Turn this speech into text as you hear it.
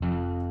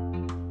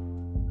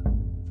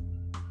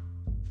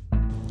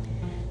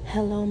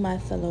Hello, my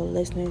fellow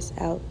listeners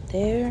out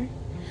there.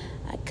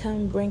 I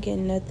come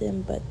bringing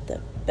nothing but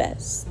the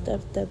best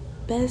of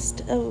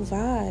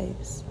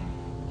vibes.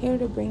 Here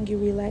to bring you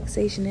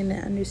relaxation and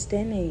an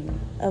understanding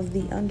of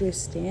the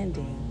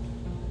understanding.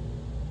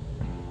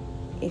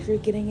 If you're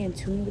getting in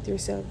tune with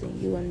yourself, then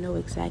you will know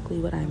exactly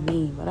what I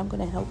mean. But I'm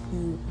going to help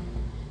you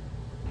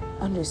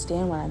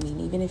understand what I mean,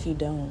 even if you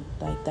don't.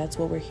 That's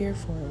what we're here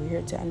for. We're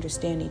here to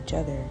understand each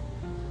other.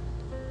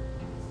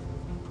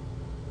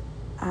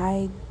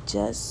 I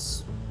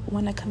just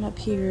want to come up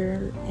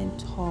here and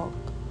talk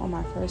on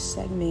my first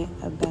segment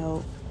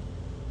about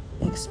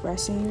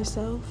expressing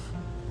yourself.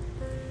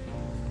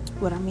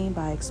 What I mean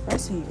by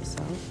expressing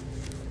yourself,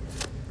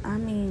 I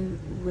mean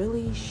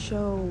really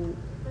show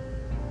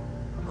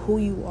who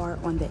you are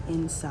on the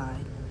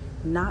inside,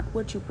 not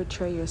what you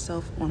portray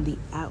yourself on the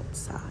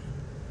outside.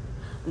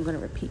 I'm going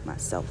to repeat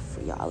myself for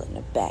y'all in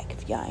the back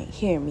if y'all ain't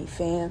hear me,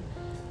 fam.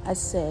 I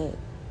said,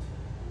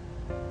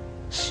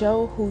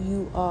 show who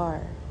you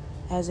are,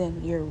 as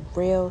in your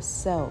real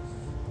self,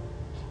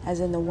 as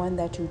in the one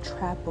that you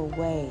trap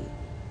away,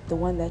 the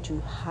one that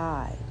you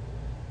hide,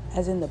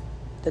 as in the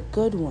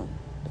good one,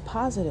 the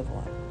positive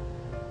one.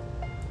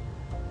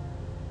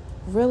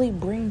 Really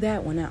bring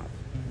that one out.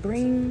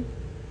 Bring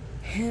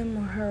him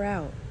or her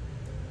out.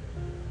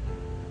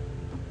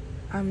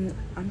 I'm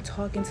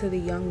talking to the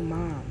young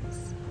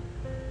moms.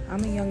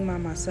 I'm a young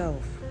mom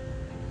myself.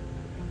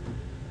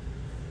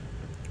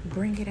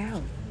 Bring it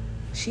out.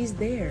 She's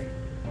there.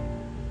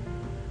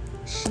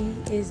 She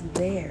is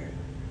there.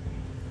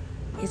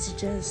 It's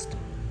just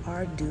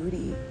our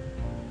duty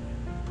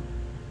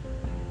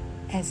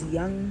as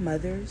young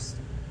mothers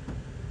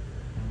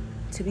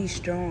to be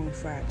strong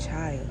for our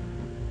child.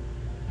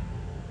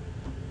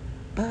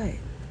 But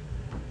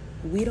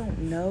we don't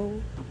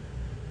know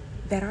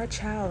that our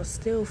child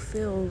still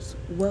feels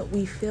what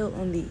we feel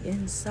on the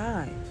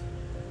inside.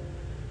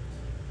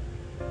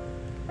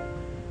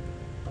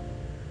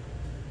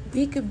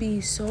 We could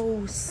be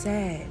so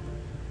sad.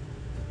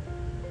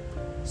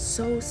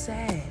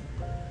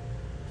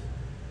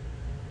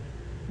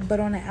 But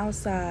on the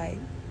outside,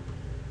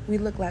 we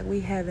look like we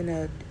having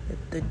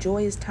the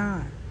joyous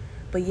time.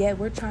 But yet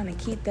we're trying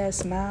to keep that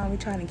smile. We're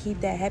trying to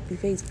keep that happy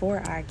face for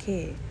our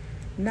kid.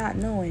 Not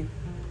knowing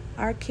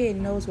our kid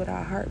knows what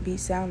our heartbeat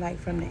sound like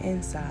from the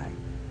inside.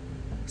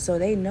 So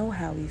they know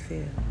how we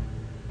feel.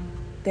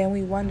 Then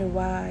we wonder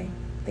why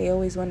they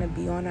always want to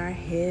be on our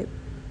hip.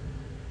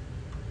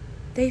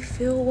 They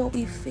feel what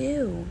we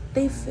feel.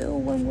 They feel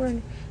when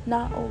we're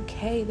not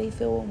okay. They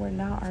feel when we're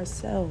not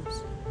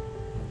ourselves.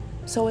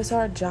 So it's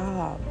our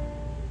job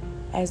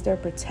as their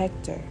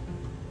protector,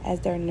 as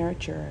their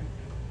nurturer,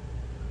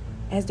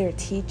 as their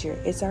teacher.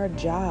 It's our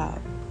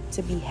job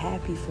to be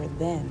happy for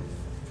them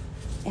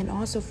and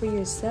also for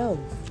yourself.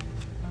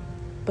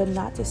 But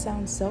not to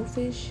sound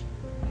selfish,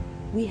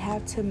 we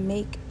have to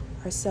make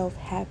ourselves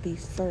happy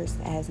first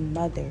as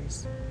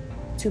mothers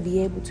to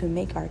be able to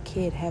make our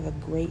kid have a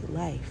great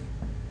life.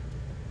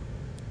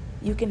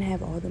 You can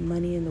have all the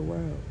money in the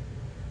world.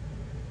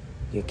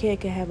 Your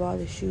kid can have all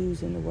the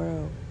shoes in the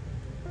world,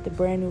 the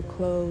brand new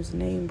clothes,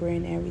 name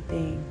brand,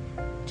 everything,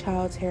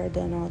 child's hair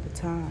done all the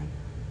time.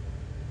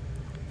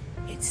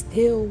 It's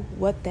still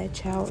what that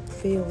child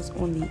feels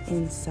on the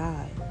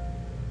inside.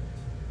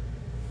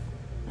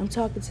 I'm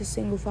talking to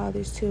single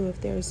fathers too,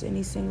 if there's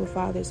any single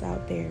fathers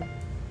out there.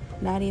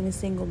 Not even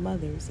single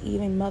mothers,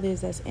 even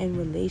mothers that's in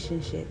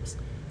relationships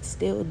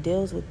still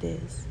deals with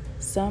this.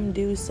 Some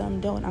do, some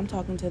don't. I'm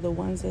talking to the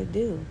ones that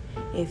do.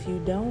 If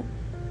you don't,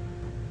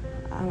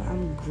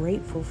 I'm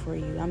grateful for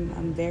you.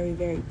 I'm very,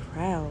 very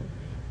proud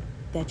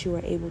that you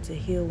were able to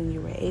heal when you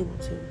were able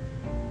to.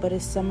 But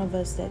it's some of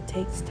us that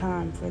takes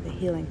time for the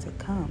healing to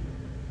come.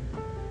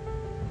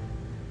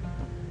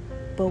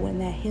 But when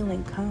that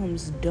healing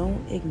comes,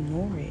 don't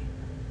ignore it.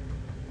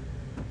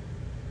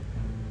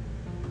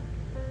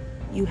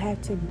 You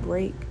have to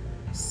break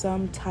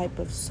some type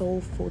of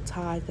soulful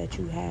ties that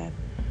you have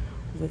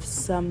with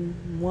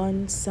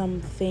someone,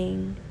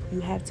 something. You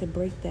have to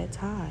break that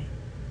tie.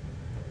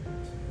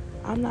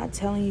 I'm not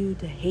telling you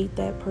to hate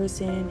that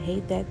person,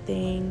 hate that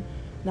thing,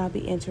 not be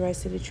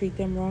interested to treat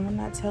them wrong. I'm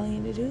not telling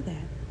you to do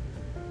that.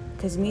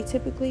 Because me,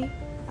 typically,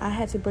 I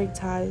had to break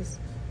ties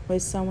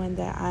with someone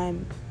that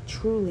I'm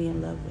truly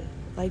in love with.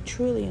 Like,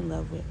 truly in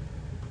love with.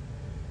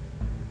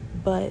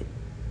 But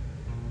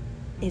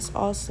it's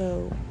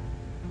also,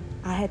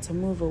 I had to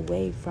move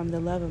away from the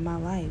love of my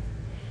life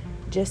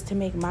just to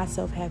make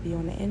myself happy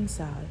on the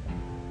inside.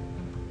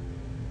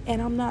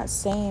 And I'm not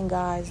saying,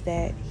 guys,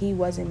 that he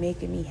wasn't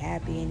making me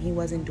happy and he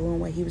wasn't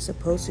doing what he was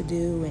supposed to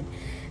do and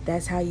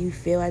that's how you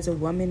feel as a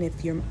woman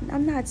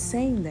I'm not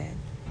saying that.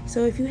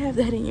 So if you have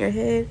that in your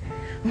head,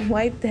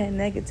 wipe that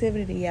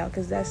negativity out,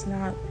 because that's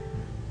not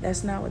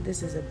what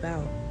this is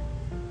about.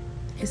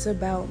 It's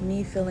about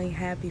me feeling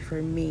happy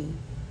for me.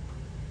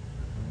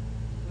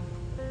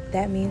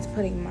 That means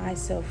putting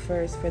myself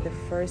first for the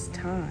first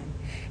time.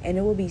 And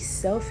it will be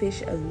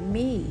selfish of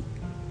me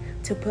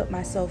to put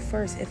myself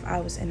first if I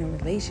was in a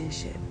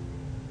relationship.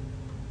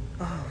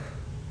 Oh,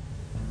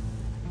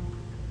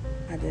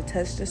 I just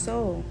touched the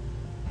soul.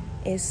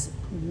 It's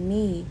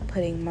me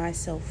putting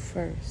myself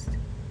first.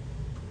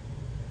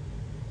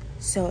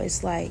 So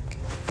it's like,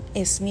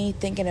 it's me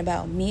thinking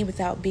about me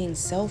without being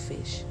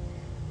selfish.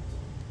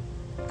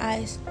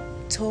 I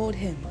told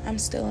him, I'm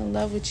still in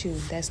love with you.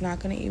 That's not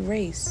going to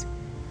erase.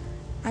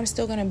 I'm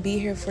still going to be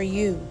here for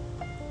you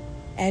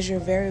as your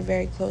very,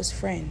 very close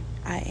friend.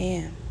 I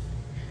am.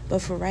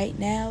 But for right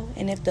now,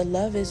 and if the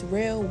love is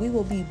real, we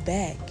will be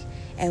back.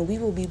 And we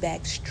will be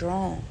back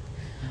strong.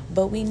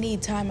 But we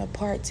need time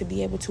apart to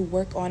be able to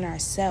work on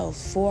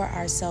ourselves, for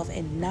ourselves,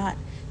 and not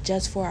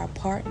just for our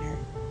partner.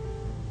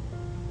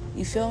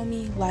 You feel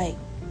me? Like,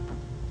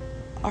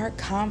 our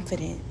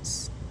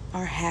confidence,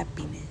 our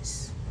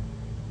happiness,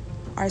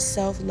 our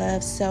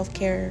self-love,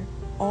 self-care,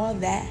 all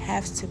that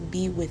has to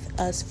be with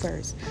us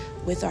first.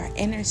 With our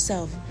inner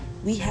self,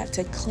 we have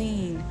to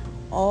clean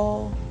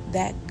all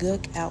that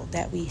gook out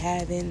that we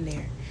have in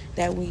there,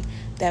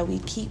 that we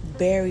keep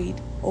buried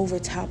over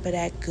top of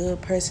that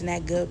good person,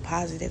 that good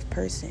positive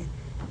person.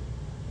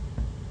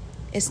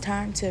 It's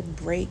time to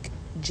break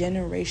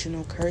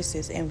generational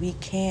curses, and we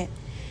can't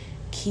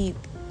keep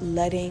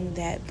letting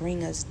that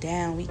bring us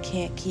down. We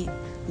can't keep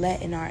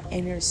letting our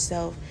inner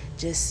self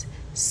just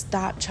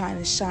stop trying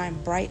to shine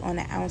bright on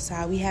the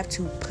outside. We have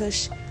to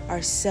push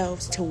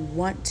ourselves to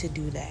want to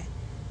do that.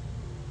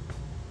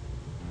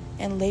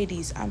 And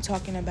ladies, I'm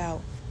talking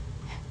about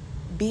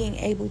being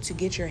able to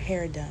get your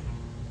hair done,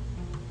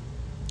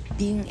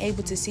 being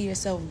able to see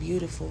yourself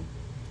beautiful,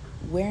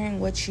 wearing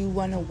what you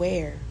want to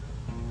wear,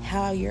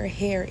 how your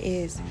hair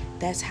is,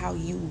 that's how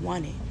you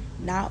want it.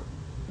 Not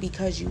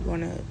because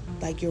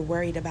you're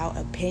worried about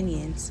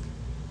opinions.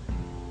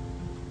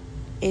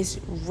 It's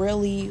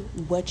really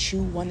what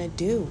you want to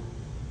do.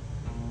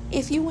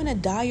 If you want to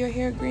dye your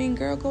hair green,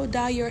 girl, go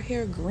dye your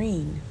hair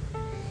green.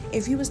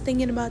 If you was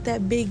thinking about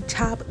that big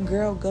chop,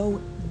 girl,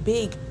 go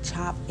big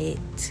chop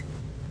it.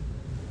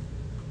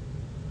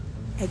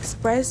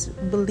 Express,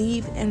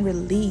 believe, and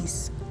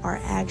release are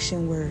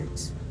action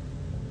words,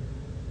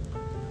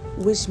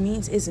 which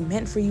means it's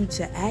meant for you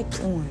to act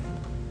on.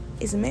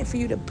 It's meant for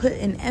you to put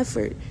an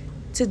effort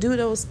to do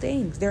those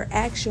things. They're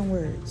action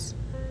words.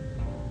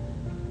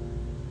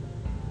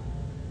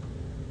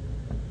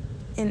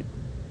 And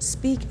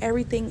speak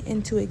everything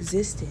into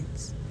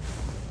existence.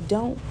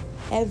 Don't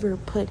ever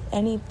put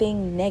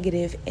anything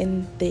negative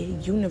in the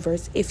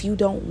universe if you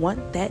don't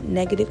want that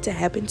negative to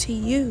happen to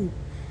you.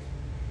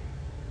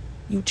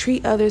 You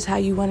treat others how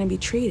you want to be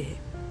treated.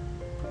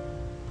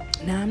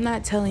 Now, I'm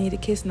not telling you to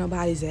kiss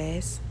nobody's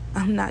ass.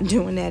 I'm not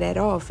doing that at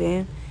all,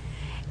 fam.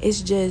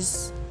 It's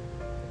just,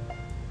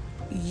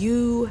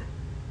 you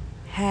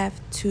have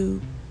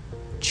to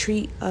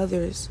treat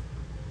others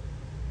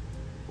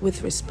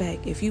with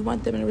respect. If you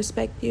want them to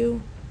respect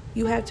you,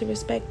 you have to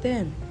respect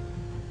them.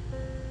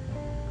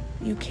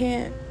 You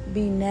can't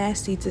be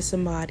nasty to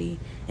somebody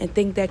and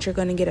think that you're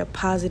going to get a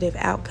positive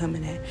outcome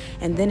in that.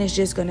 And then it's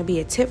just going to be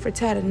a tit for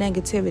tat of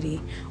negativity,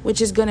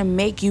 which is going to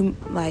make you,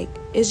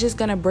 it's just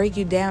going to break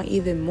you down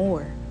even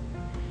more.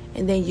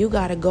 And then you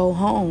got to go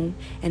home,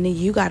 and then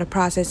you got to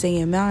process in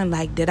your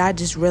mind, did I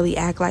just really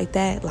act like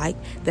that?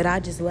 Did I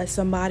just let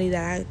somebody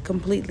that I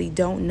completely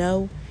don't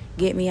know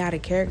get me out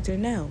of character?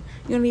 No.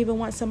 You don't even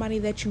want somebody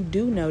that you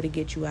do know to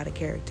get you out of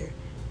character.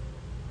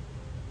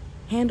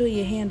 Handle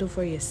your handle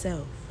for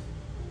yourself.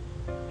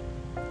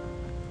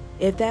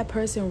 If that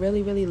person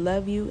really, really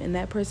love you, and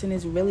that person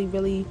is really,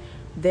 really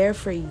there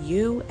for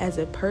you as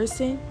a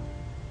person,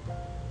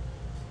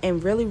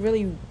 and really,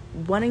 really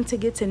wanting to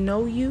get to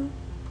know you,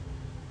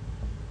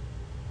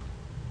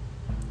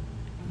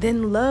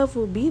 then love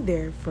will be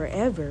there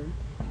forever.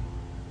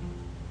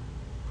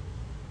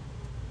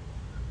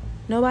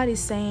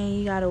 Nobody's saying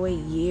you gotta wait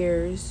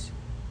years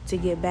to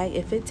get back.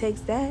 If it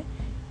takes that,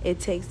 it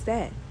takes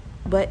that.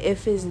 But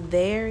if it's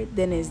there,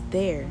 then it's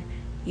there.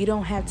 You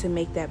don't have to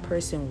make that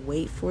person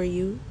wait for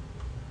you.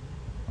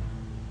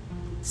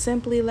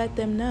 Simply let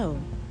them know.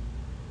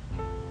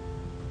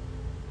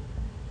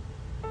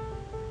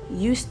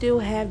 You still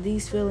have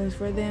these feelings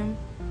for them,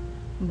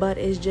 but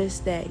it's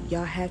just that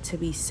y'all have to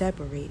be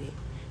separated.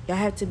 Y'all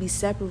have to be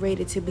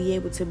separated to be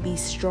able to be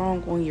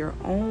strong on your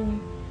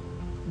own,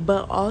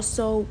 but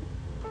also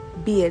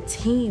be a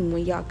team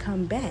when y'all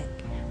come back.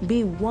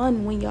 Be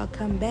one when y'all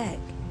come back.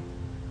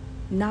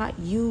 Not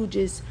you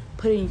just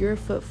putting your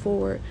foot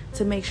forward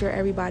to make sure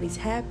everybody's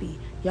happy.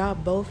 Y'all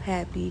both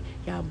happy.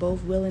 Y'all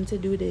both willing to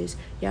do this.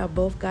 Y'all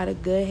both got a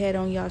good head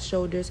on y'all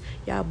shoulders.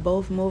 Y'all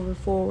both moving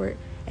forward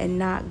and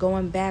not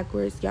going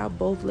backwards. Y'all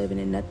both living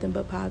in nothing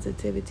but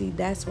positivity.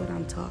 That's what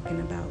I'm talking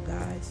about,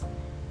 guys.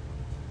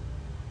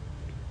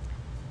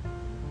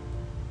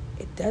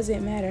 It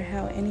doesn't matter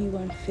how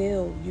anyone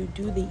feels. You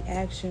do the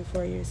action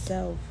for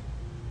yourself.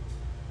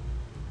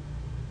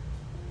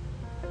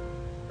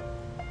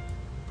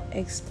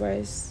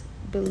 Express,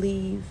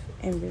 believe,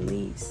 and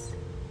release.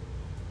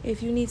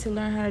 If you need to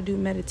learn how to do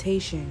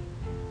meditation,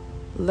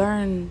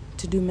 learn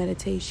to do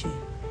meditation.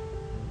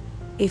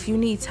 If you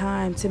need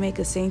time to make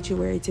a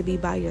sanctuary to be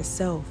by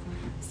yourself,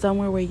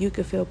 somewhere where you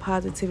can feel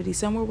positivity,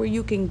 somewhere where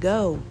you can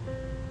go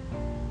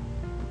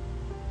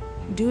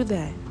Do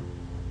that.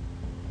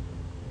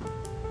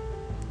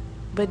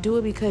 But do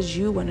it because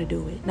you want to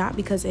do it, not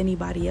because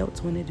anybody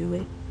else want to do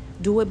it.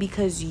 Do it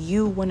because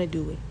you want to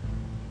do it.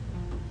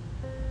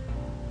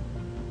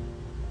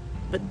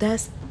 But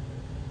that's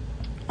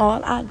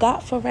all I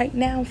got for right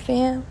now,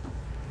 fam.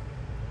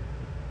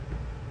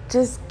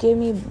 Just give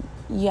me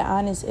your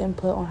honest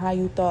input on how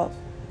you thought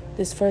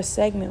this first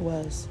segment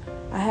was.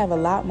 I have a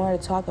lot more to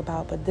talk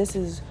about, but this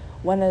is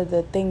one of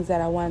the things that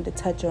I wanted to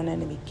touch on in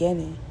the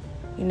beginning.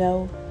 You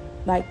know,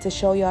 like to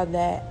show y'all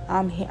that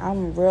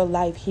I'm real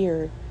life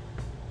here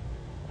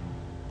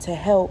to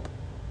help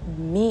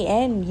me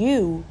and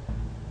you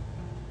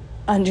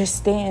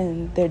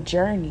understand the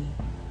journey.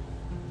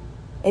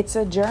 It's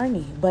a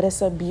journey, but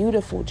it's a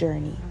beautiful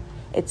journey.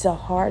 It's a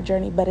hard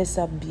journey, but it's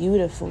a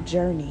beautiful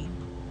journey.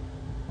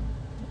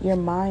 Your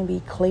mind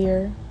be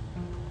clear.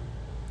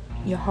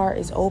 Your heart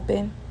is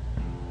open.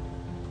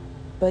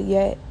 But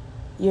yet,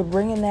 you're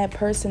bringing that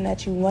person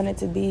that you wanted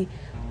to be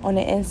on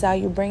the inside.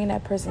 You're bringing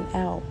that person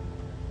out.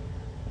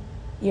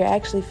 You're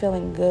actually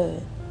feeling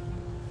good.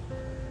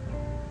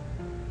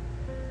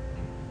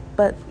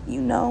 But,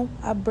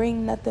 I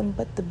bring nothing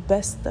but the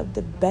best of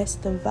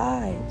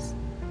vibes.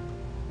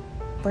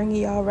 Bring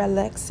y'all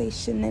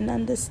relaxation and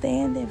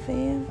understanding,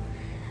 fam.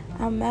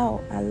 I'm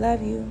out. I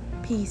love you.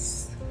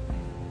 Peace.